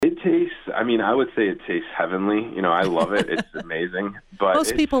tastes, I mean, I would say it tastes heavenly. I love it. It's amazing. But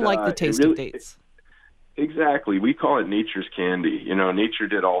Most people like the taste of dates. Exactly. We call it nature's candy. Nature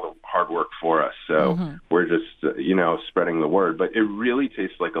did all the hard work for us. So we're just, spreading the word. But it really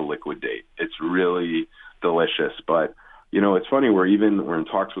tastes like a liquid date. It's really delicious. But, it's funny. We're in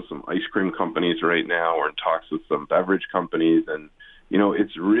talks with some ice cream companies right now. We're in talks with some beverage companies. And,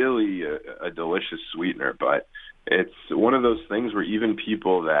 it's really a delicious sweetener. But it's one of those things where even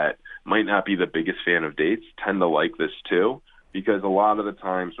people that might not be the biggest fan of dates tend to like this too. Because a lot of the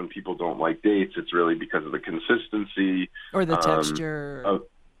times when people don't like dates, it's really because of the consistency. Or the texture.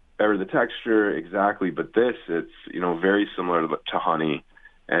 Or the texture, exactly. But this, it's, very similar to honey,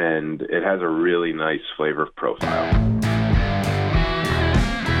 and it has a really nice flavor profile.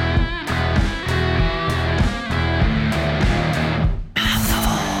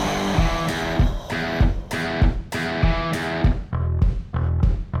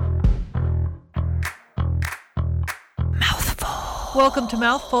 Welcome to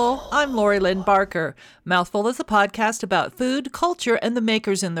Mouthful. I'm Lori Lynn Barker. Mouthful is a podcast about food, culture, and the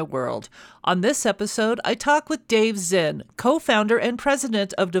makers in the world. On this episode, I talk with Dave Zinn, co-founder and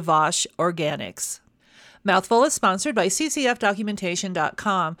president of Devash Organics. Mouthful is sponsored by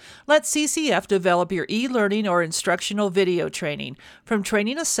ccfdocumentation.com. Let CCF develop your e-learning or instructional video training. From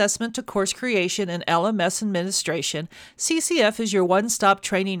training assessment to course creation and LMS administration, CCF is your one-stop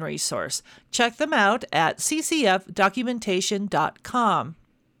training resource. Check them out at ccfdocumentation.com.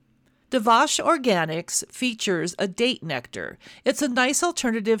 Devash Organics features a date nectar. It's a nice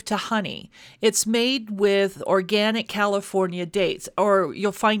alternative to honey. It's made with organic California dates, or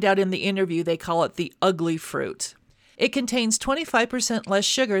you'll find out in the interview they call it the ugly fruit. It contains 25% less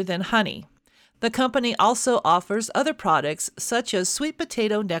sugar than honey. The company also offers other products such as sweet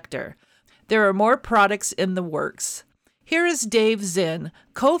potato nectar. There are more products in the works. Here is Dave Zinn,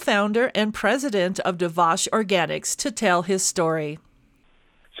 co-founder and president of Devash Organics, to tell his story.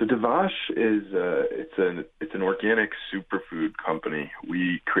 So Devash is it's an organic superfood company.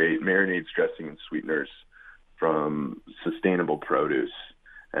 We create marinades, dressing, and sweeteners from sustainable produce.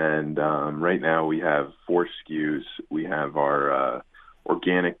 And right now we have 4 SKUs. We have our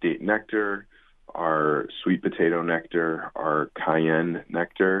organic date nectar, our sweet potato nectar, our cayenne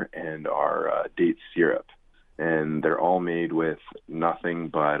nectar, and our date syrup. And they're all made with nothing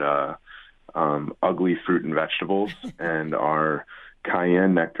but ugly fruit and vegetables. And our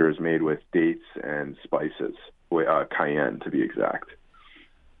cayenne nectar is made with dates and spices, cayenne to be exact.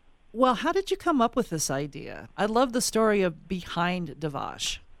 Well, how did you come up with this idea? I love the story behind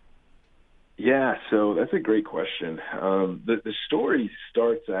Devash. Yeah, so that's a great question. The story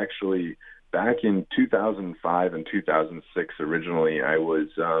starts actually back in 2005 and 2006. Originally, I was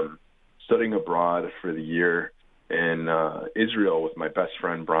studying abroad for the year in Israel with my best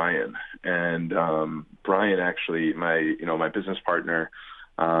friend Brian, and Brian actually, my business partner,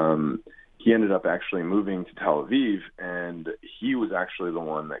 he ended up actually moving to Tel Aviv, and he was actually the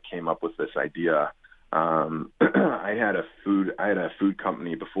one that came up with this idea. I had a food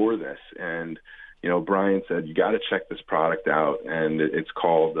company before this, and Brian said, you got to check this product out, and it's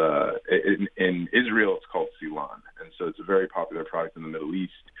called in Israel it's called Ceylon, and so it's a very popular product in the Middle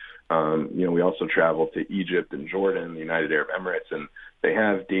East. We also travel to Egypt and Jordan, the United Arab Emirates, and they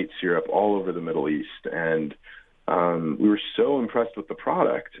have date syrup all over the Middle East. And we were so impressed with the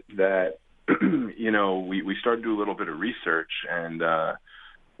product that, we started to do a little bit of research. And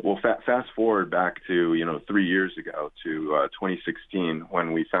fast forward back to, 3 years ago to 2016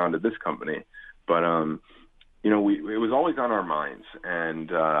 when we founded this company. But, it was always on our minds.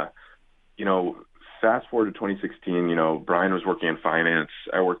 And, fast forward to 2016, Brian was working in finance.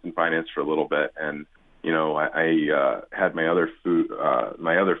 I worked in finance for a little bit, and I had my other food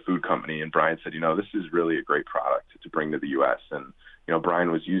company. And Brian said, this is really a great product to bring to the U.S. And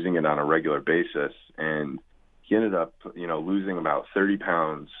Brian was using it on a regular basis, and he ended up losing about 30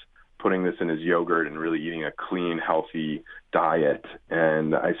 pounds, putting this in his yogurt and really eating a clean, healthy diet.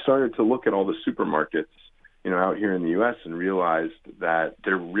 And I started to look at all the supermarkets out here in the U.S. and realized that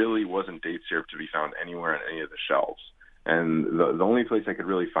there really wasn't date syrup to be found anywhere on any of the shelves. And the only place I could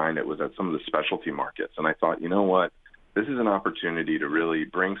really find it was at some of the specialty markets. And I thought, what? This is an opportunity to really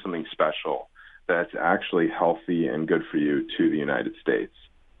bring something special that's actually healthy and good for you to the United States.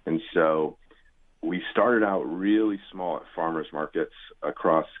 And so we started out really small at farmers markets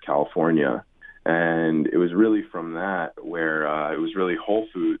across California. And it was really from that where it was really Whole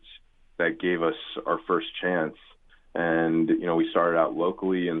Foods that gave us our first chance. And, we started out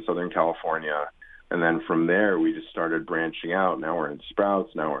locally in Southern California. And then from there, we just started branching out. Now we're in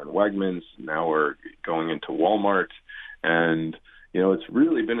Sprouts, now we're in Wegmans, now we're going into Walmart. And, it's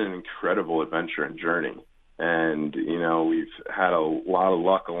really been an incredible adventure and journey. And, we've had a lot of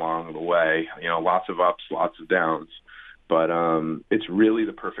luck along the way, lots of ups, lots of downs. But it's really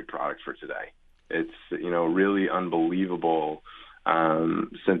the perfect product for today. It's, really unbelievable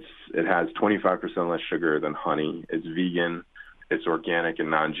since it has 25% less sugar than honey. It's vegan, it's organic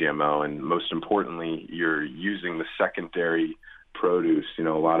and non-GMO. And most importantly, you're using the secondary produce, a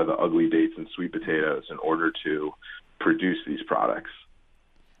lot of the ugly dates and sweet potatoes in order to produce these products.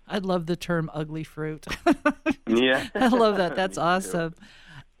 I love the term ugly fruit. Yeah. I love that. That's awesome.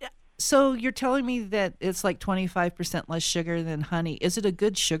 So you're telling me that it's like 25% less sugar than honey. Is it a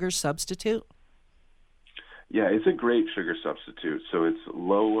good sugar substitute? Yeah, it's a great sugar substitute. So it's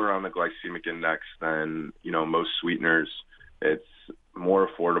lower on the glycemic index than, most sweeteners. It's more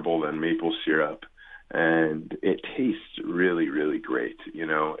affordable than maple syrup. And it tastes really, really great.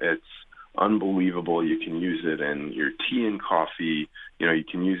 It's unbelievable. You can use it in your tea and coffee. You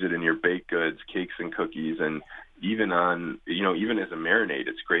can use it in your baked goods, cakes and cookies, and even even as a marinade.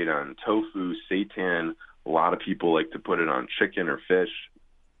 It's great on tofu, seitan. A lot of people like to put it on chicken or fish.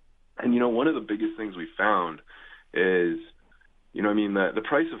 And, one of the biggest things we found is, the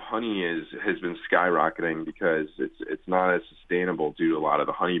price of honey has been skyrocketing because it's not as sustainable due to a lot of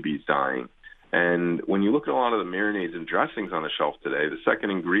the honeybees dying. And when you look at a lot of the marinades and dressings on the shelf today, the second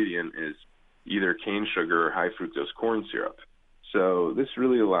ingredient is either cane sugar or high fructose corn syrup. So this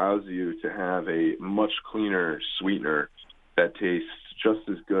really allows you to have a much cleaner sweetener that tastes just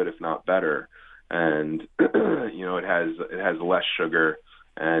as good, if not better. And, it has less sugar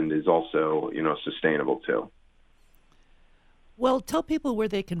and is also, sustainable too. Well, tell people where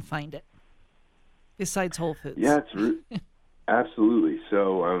they can find it besides Whole Foods. Yeah, absolutely.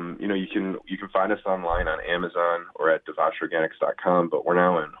 So, you can find us online on Amazon or at devashorganics.com, but we're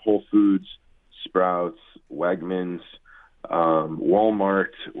now in Whole Foods, Sprouts, Wegmans,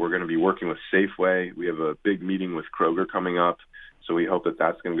 Walmart. We're going to be working with Safeway. We have a big meeting with Kroger coming up, so we hope that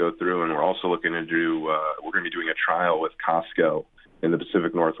that's going to go through. And we're also looking to we're going to be doing a trial with Costco in the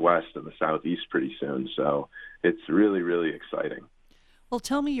Pacific Northwest and the Southeast pretty soon. So it's really, really exciting. Well,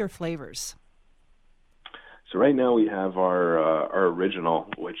 tell me your flavors. So right now we have our original,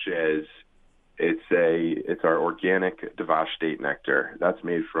 which is it's our organic Devash date nectar. That's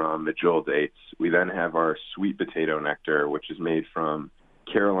made from medjool dates. We then have our sweet potato nectar, which is made from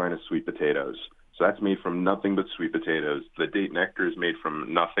Carolina sweet potatoes. So that's made from nothing but sweet potatoes. The date nectar is made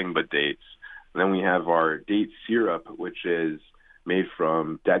from nothing but dates. And then we have our date syrup, which is made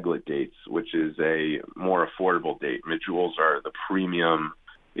from deglet dates, which is a more affordable date. Medjools are the premium,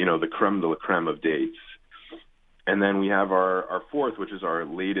 the creme de la creme of dates. And then we have our fourth, which is our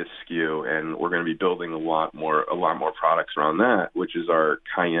latest SKU, and we're going to be building a lot more products around that, which is our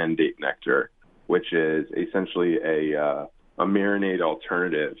cayenne date nectar, which is essentially a marinade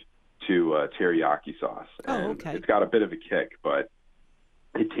alternative to teriyaki sauce. Oh, okay. It's got a bit of a kick, but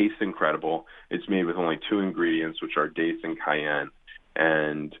it tastes incredible. It's made with only two ingredients, which are dates and cayenne,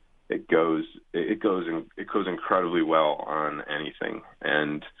 and it goes incredibly well on anything.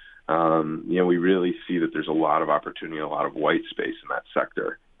 And we really see that there's a lot of opportunity, a lot of white space in that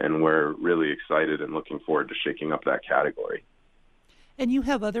sector, and we're really excited and looking forward to shaking up that category. And you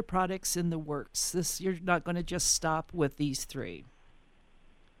have other products in the works. You're not going to just stop with these three.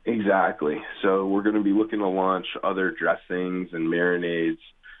 Exactly. So we're going to be looking to launch other dressings and marinades.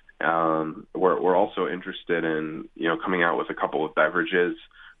 We're also interested in, coming out with a couple of beverages.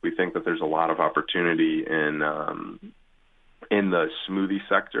 We think that there's a lot of opportunity in the smoothie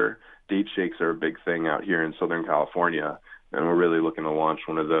sector. Date shakes are a big thing out here in Southern California, and we're really looking to launch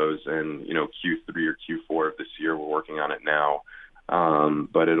one of those in, Q3 or Q4 of this year. We're working on it now.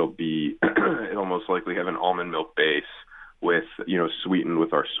 But it'll most likely have an almond milk base with, sweetened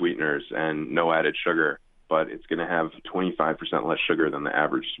with our sweeteners and no added sugar, but it's going to have 25% less sugar than the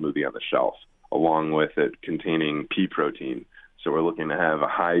average smoothie on the shelf, along with it containing pea protein. So we're looking to have a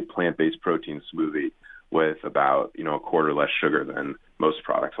high plant-based protein smoothie with about, a quarter less sugar than most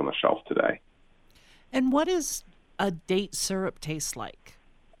products on the shelf today. And what does a date syrup taste like?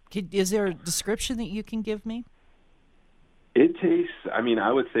 Is there a description that you can give me? It tastes,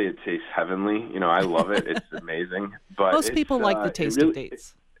 I would say it tastes heavenly. I love it. It's amazing. But most people like the taste of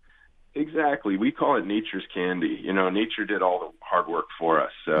dates. Exactly. We call it nature's candy. Nature did all the hard work for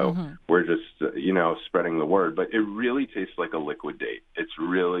us. So we're just, spreading the word. But it really tastes like a liquid date. It's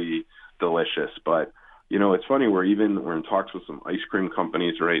really delicious. But, it's funny. We're in talks with some ice cream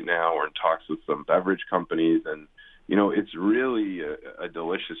companies right now. We're in talks with some beverage companies. And, it's really a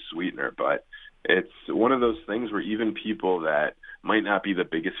delicious sweetener. But it's one of those things where even people that might not be the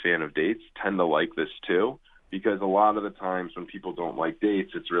biggest fan of dates tend to like this too, because a lot of the times when people don't like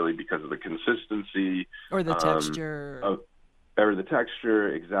dates, it's really because of the consistency or the texture. Or the texture,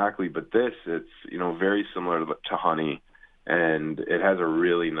 exactly. But this, it's, very similar to honey, and it has a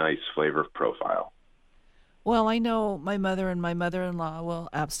really nice flavor profile. Well, I know my mother and my mother-in-law will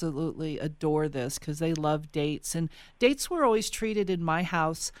absolutely adore this because they love dates. And dates were always treated in my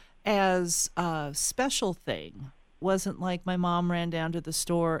house as a special thing. Wasn't like my mom ran down to the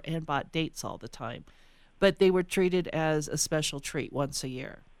store and bought dates all the time, but they were treated as a special treat once a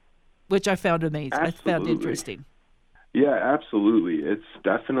year, which I found amazing. Absolutely. I found interesting. Yeah, absolutely. It's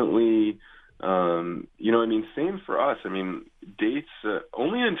definitely, same for us. I mean, dates,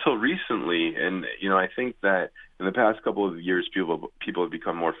 only until recently, and, I think that in the past couple of years, people have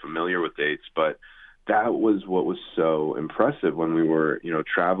become more familiar with dates, but that was what was so impressive when we were,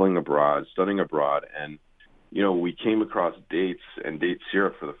 traveling abroad, studying abroad, and, we came across dates and date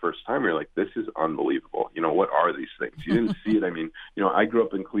syrup for the first time. We were like, this is unbelievable. What are these things? You didn't see it. I mean, I grew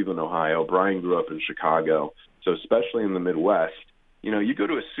up in Cleveland, Ohio. Brian grew up in Chicago. So especially in the Midwest, you go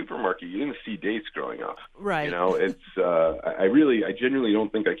to a supermarket, you didn't see dates growing up. Right. It's I genuinely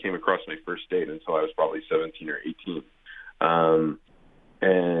don't think I came across my first date until I was probably 17 or 18.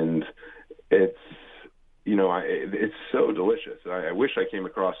 And it's, it's so delicious. I wish I came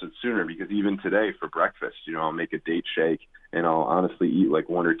across it sooner, because even today for breakfast, I'll make a date shake and I'll honestly eat like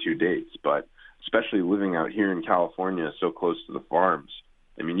 1 or 2 dates. But especially living out here in California, so close to the farms,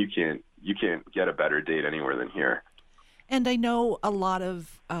 I mean, you can't get a better date anywhere than here. And I know a lot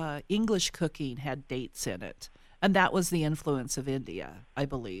of English cooking had dates in it, and that was the influence of India, I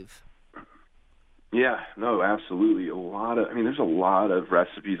believe. Yeah, no, absolutely. There's a lot of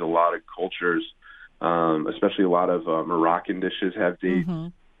recipes, a lot of cultures, especially a lot of Moroccan dishes have dates.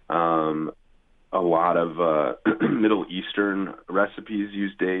 Mm-hmm. A lot of Middle Eastern recipes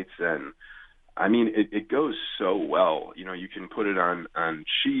use dates, and I mean, it goes so well. You can put it on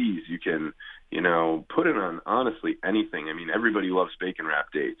cheese. You can, put it on honestly anything. I mean, everybody loves bacon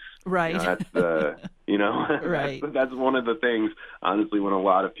wrapped dates. Right. That's the, right. that's one of the things, honestly, when a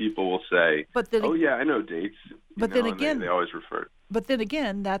lot of people will say, "Oh yeah, I know dates." But then again, they always refer. But then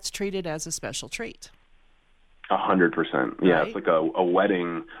again, that's treated as a special treat. 100%. Yeah, right? It's like a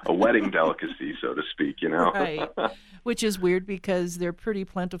wedding delicacy, so to speak. Right. Which is weird because they're pretty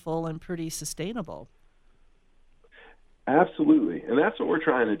plentiful and pretty sustainable. Absolutely. And that's what we're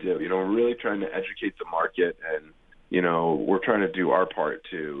trying to do. We're really trying to educate the market, and, we're trying to do our part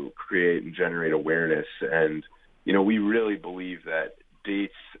to create and generate awareness. And, we really believe that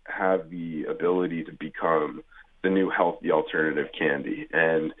dates have the ability to become the new healthy alternative candy.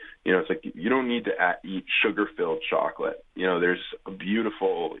 And, it's like, you don't need to eat sugar-filled chocolate. There's a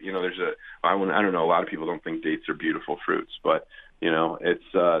beautiful, I don't know, a lot of people don't think dates are beautiful fruits, but, it's,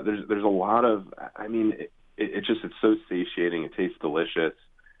 there's a lot of, it's so satiating. It tastes delicious.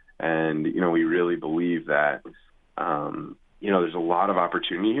 And, we really believe that, there's a lot of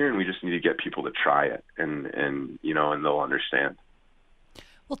opportunity here, and we just need to get people to try it, and they'll understand.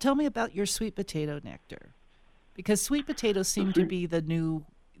 Well, tell me about your sweet potato nectar. Because sweet potatoes seem to be the new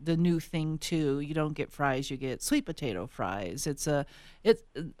thing too. You don't get fries, you get sweet potato fries.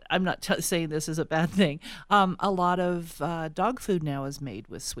 I'm not saying this is a bad thing. A lot of dog food now is made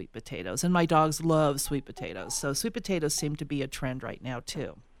with sweet potatoes, and my dogs love sweet potatoes. So sweet potatoes seem to be a trend right now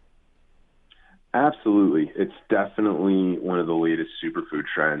too. Absolutely. It's definitely one of the latest superfood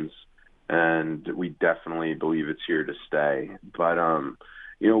trends, and we definitely believe it's here to stay. But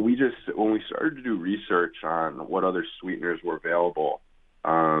when we started to do research on what other sweeteners were available,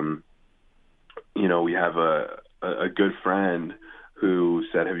 we have a good friend who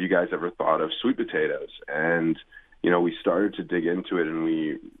said, "Have you guys ever thought of sweet potatoes?" And, we started to dig into it, and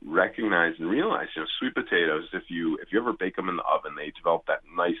we recognized and realized, sweet potatoes, if you ever bake them in the oven, they develop that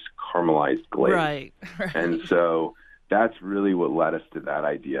nice caramelized glaze. Right. And so that's really what led us to that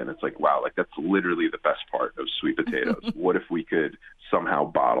idea. And it's like, wow, like that's literally the best part of sweet potatoes. What if we could somehow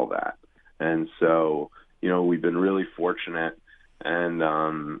bottle that? And so, we've been really fortunate, and,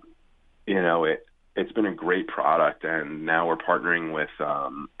 it's been a great product. And now we're partnering with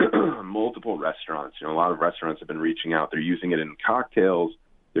multiple restaurants. A lot of restaurants have been reaching out. They're using it in cocktails.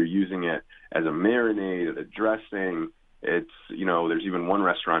 They're using it as a marinade, as a dressing. It's, there's even one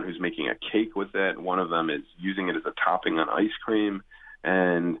restaurant who's making a cake with it. One of them is using it as a topping on ice cream.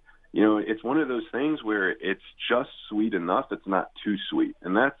 And, it's one of those things where it's just sweet enough. It's not too sweet.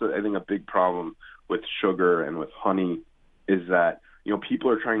 And that's, I think, a big problem with sugar and with honey is that, people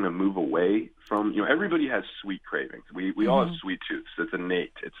are trying to move away from, everybody has sweet cravings. We all have sweet tooths. It's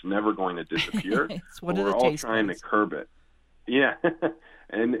innate. It's never going to disappear. It's one of we're the all taste trying buds. to curb it. Yeah.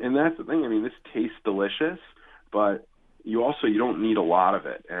 And that's the thing. This tastes delicious, but you don't need a lot of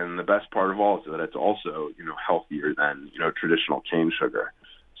it. And the best part of all is that it's also, healthier than, traditional cane sugar.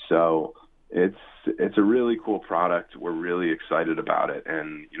 So it's a really cool product. We're really excited about it.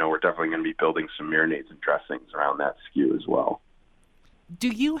 And, we're definitely going to be building some marinades and dressings around that SKU as well. Do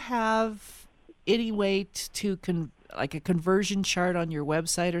you have any way to like a conversion chart on your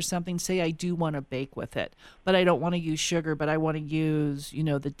website or something? Say I do want to bake with it, but I don't want to use sugar, but I want to use,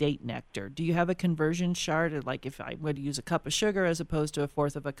 the date nectar. Do you have a conversion chart, like if I would use a cup of sugar as opposed to a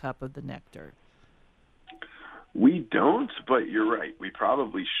fourth of a cup of the nectar? We don't, but you're right. We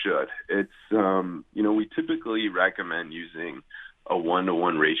probably should. It's, we typically recommend using a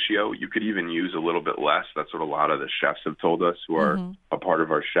 1-to-1 ratio. You could even use a little bit less. That's what a lot of the chefs have told us who are a part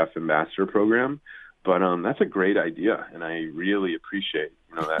of our Chef Ambassador program. But that's a great idea, and I really appreciate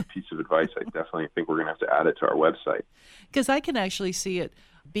that piece of advice. I definitely think we're going to have to add it to our website. Because I can actually see it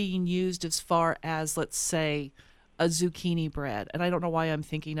being used as far as, let's say, a zucchini bread. And I don't know why I'm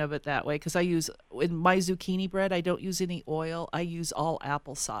thinking of it that way, because in my zucchini bread, I don't use any oil. I use all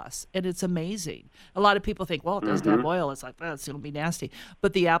applesauce, and it's amazing. A lot of people think, well, it doesn't have oil. It's like, well, it's going to be nasty.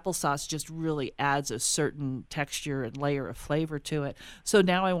 But the applesauce just really adds a certain texture and layer of flavor to it. So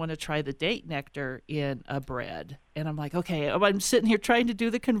now I want to try the date nectar in a bread. And I'm like, okay, I'm sitting here trying to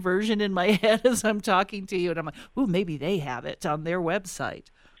do the conversion in my head as I'm talking to you. And I'm like, ooh, maybe they have it on their website.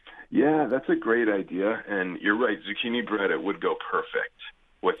 Yeah, that's a great idea. And you're right, zucchini bread, it would go perfect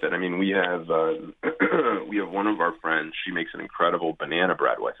with it. I mean, we have one of our friends, she makes an incredible banana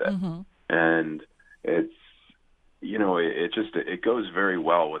bread with it. And it's, it goes very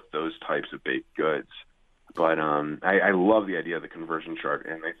well with those types of baked goods. But I love the idea of the conversion chart,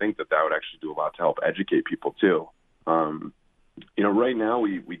 and I think that would actually do a lot to help educate people too. Right now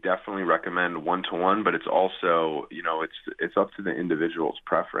we definitely recommend 1-to-1, but it's also, it's up to the individual's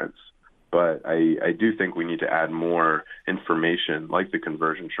preference. But I do think we need to add more information like the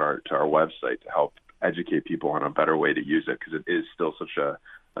conversion chart to our website to help educate people on a better way to use it, because it is still such a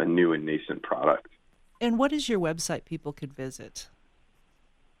new and nascent product. And what is your website people could visit?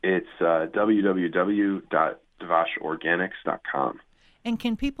 It's www.devashorganics.com. And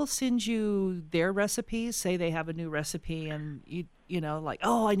can people send you their recipes? Say they have a new recipe and like,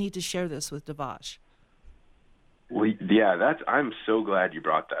 oh, I need to share this with Devash. Well, yeah, I'm so glad you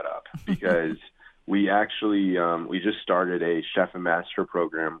brought that up, because we actually we just started a Chef Ambassador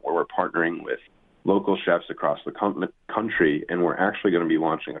program where we're partnering with local chefs across the country, and we're actually going to be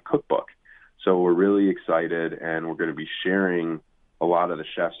launching a cookbook. So we're really excited, and we're going to be sharing a lot of the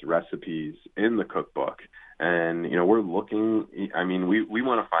chefs' recipes in the cookbook. And, we're looking, we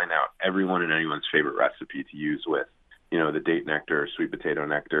want to find out everyone and anyone's favorite recipe to use with, the date nectar, sweet potato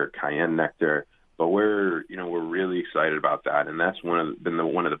nectar, cayenne nectar. But we're really excited about that. And that's one of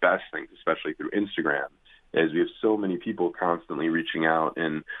the best things, especially through Instagram, is we have so many people constantly reaching out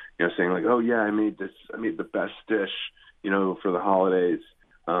and, saying like, oh yeah, I made the best dish, for the holidays.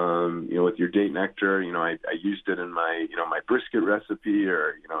 With your date nectar, I used it in my, my brisket recipe,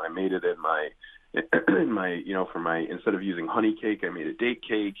 or, I made it in my, instead of using honey cake, I made a date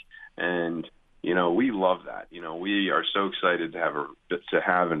cake. And, we love that. We are so excited to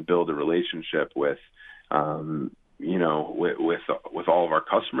have and build a relationship with, with all of our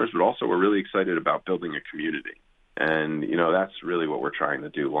customers, but also we're really excited about building a community. And, that's really what we're trying to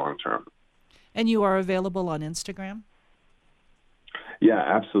do long term. And you are available on Instagram? Yeah,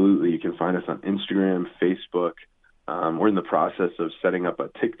 absolutely. You can find us on Instagram, Facebook. We're in the process of setting up a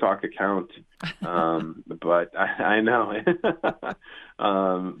TikTok account, but I know.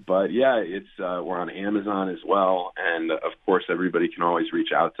 But yeah, we're on Amazon as well, and of course, everybody can always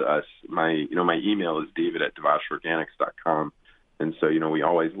reach out to us. My email is david@devashorganics.com, and so we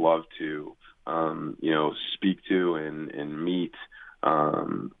always love to speak to and meet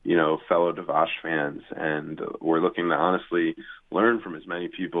fellow Devash fans, and we're looking to honestly learn from as many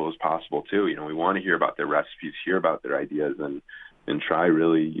people as possible too. We want to hear about their recipes, hear about their ideas, and try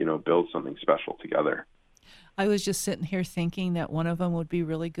really, build something special together. I was just sitting here thinking that one of them would be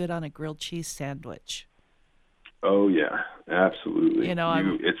really good on a grilled cheese sandwich. Oh yeah, absolutely.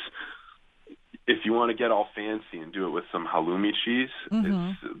 It's if you want to get all fancy and do it with some halloumi cheese,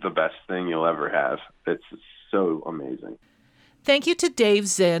 it's the best thing you'll ever have. It's so amazing. Thank you to Dave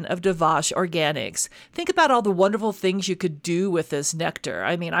Zinn of Devash Organics. Think about all the wonderful things you could do with this nectar.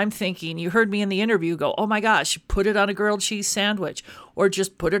 I'm thinking, you heard me in the interview go, oh my gosh, put it on a grilled cheese sandwich, or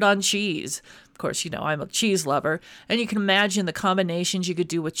just put it on cheese. Of course, I'm a cheese lover, and you can imagine the combinations you could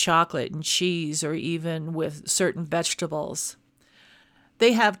do with chocolate and cheese, or even with certain vegetables.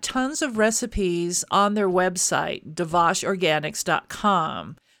 They have tons of recipes on their website,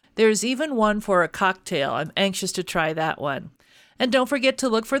 devashorganics.com. There's even one for a cocktail. I'm anxious to try that one. And don't forget to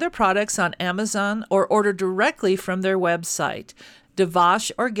look for their products on Amazon or order directly from their website,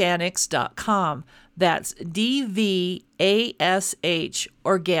 devashorganics.com. That's DVASH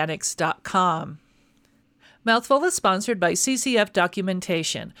organics.com. Mouthful is sponsored by CCF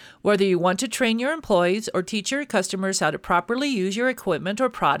Documentation. Whether you want to train your employees or teach your customers how to properly use your equipment or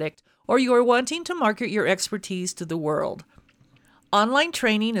product, or you are wanting to market your expertise to the world. Online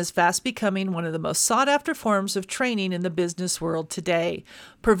training is fast becoming one of the most sought-after forms of training in the business world today.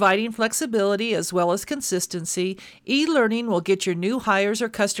 Providing flexibility as well as consistency, e-learning will get your new hires or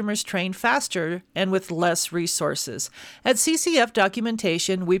customers trained faster and with less resources. At CCF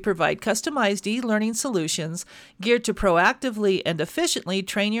Documentation, we provide customized e-learning solutions geared to proactively and efficiently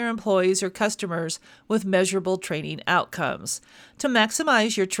train your employees or customers with measurable training outcomes. To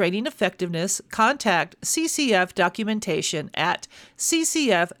maximize your training effectiveness, contact CCF Documentation at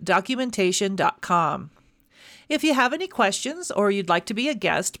ccfdocumentation.com. If you have any questions or you'd like to be a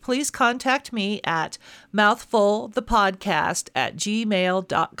guest, please contact me at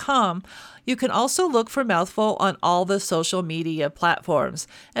mouthfulthepodcast@gmail.com. You can also look for Mouthful on all the social media platforms.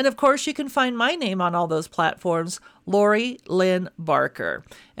 And of course, you can find my name on all those platforms, Lori Lynn Barker.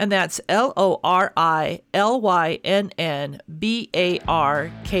 And that's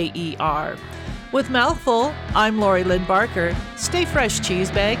LORILYNNBARKER. With Mouthful, I'm Lori Lynn Barker. Stay fresh, cheese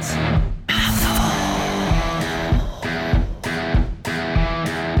bags.